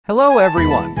Hello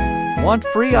everyone! Want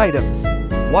free items?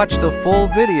 Watch the full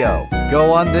video.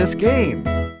 Go on this game.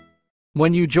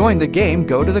 When you join the game,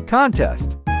 go to the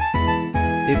contest.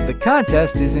 If the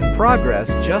contest is in progress,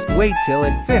 just wait till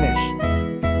it finish.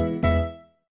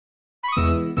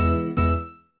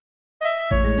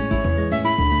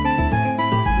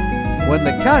 When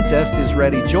the contest is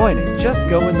ready, join it. Just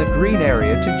go in the green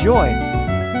area to join.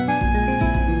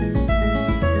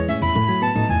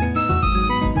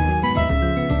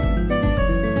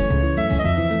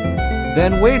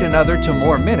 Then wait another 2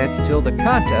 more minutes till the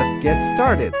contest gets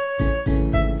started.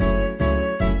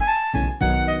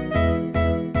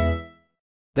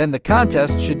 Then the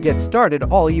contest should get started.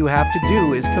 All you have to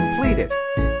do is complete it.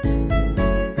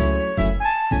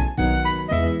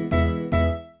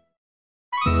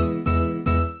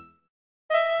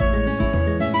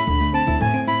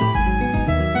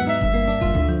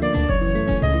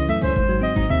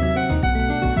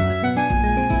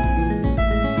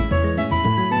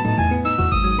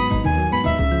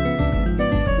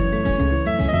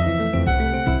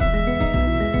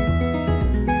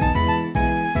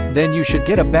 Then you should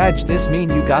get a badge. This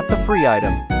means you got the free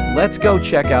item. Let's go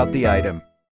check out the item.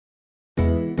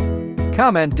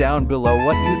 Comment down below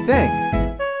what you think.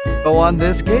 Go on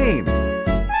this game.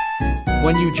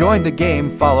 When you join the game,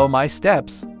 follow my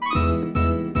steps.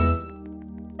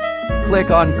 Click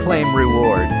on Claim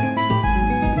Reward.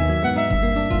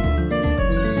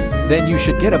 Then you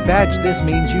should get a badge. This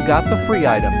means you got the free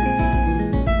item.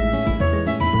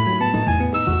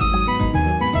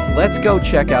 Let's go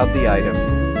check out the item.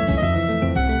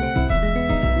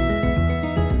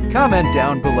 Comment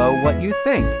down below what you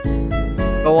think.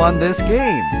 Go on this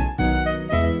game.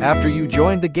 After you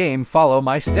join the game, follow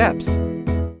my steps.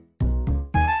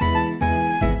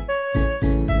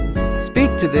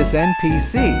 Speak to this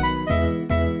NPC.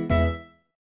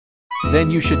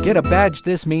 Then you should get a badge.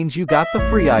 This means you got the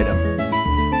free item.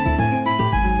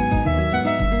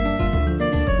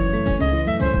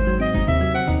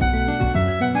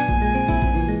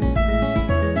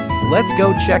 Let's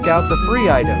go check out the free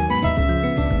item.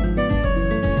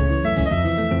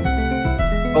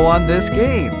 Go on this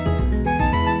game.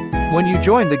 When you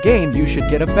join the game, you should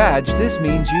get a badge. This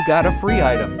means you got a free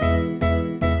item.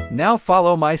 Now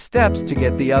follow my steps to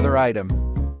get the other item.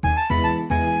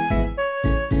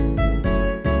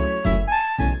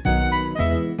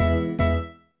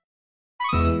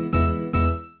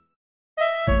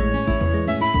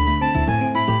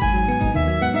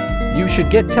 You should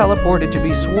get teleported to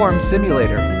be Swarm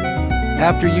Simulator.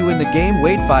 After you in the game,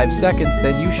 wait 5 seconds,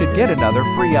 then you should get another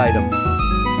free item.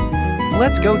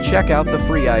 Let's go check out the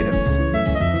free items.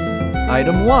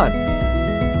 Item 1.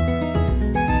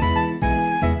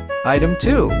 Item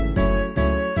 2.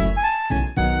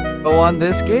 Go on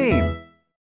this game.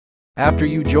 After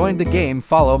you join the game,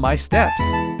 follow my steps.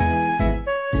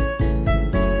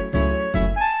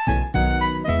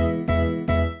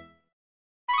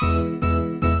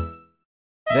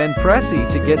 Then press E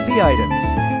to get the items.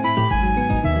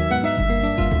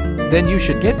 Then you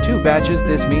should get 2 badges.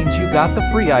 This means you got the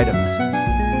free items.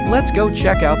 Let's go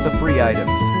check out the free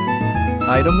items.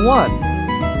 Item 1.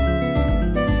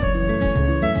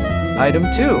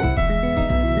 Item 2.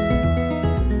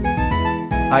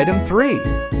 Item 3.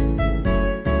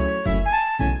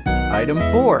 Item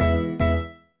 4.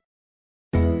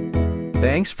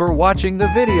 Thanks for watching the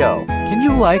video. Can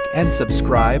you like and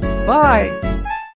subscribe? Bye!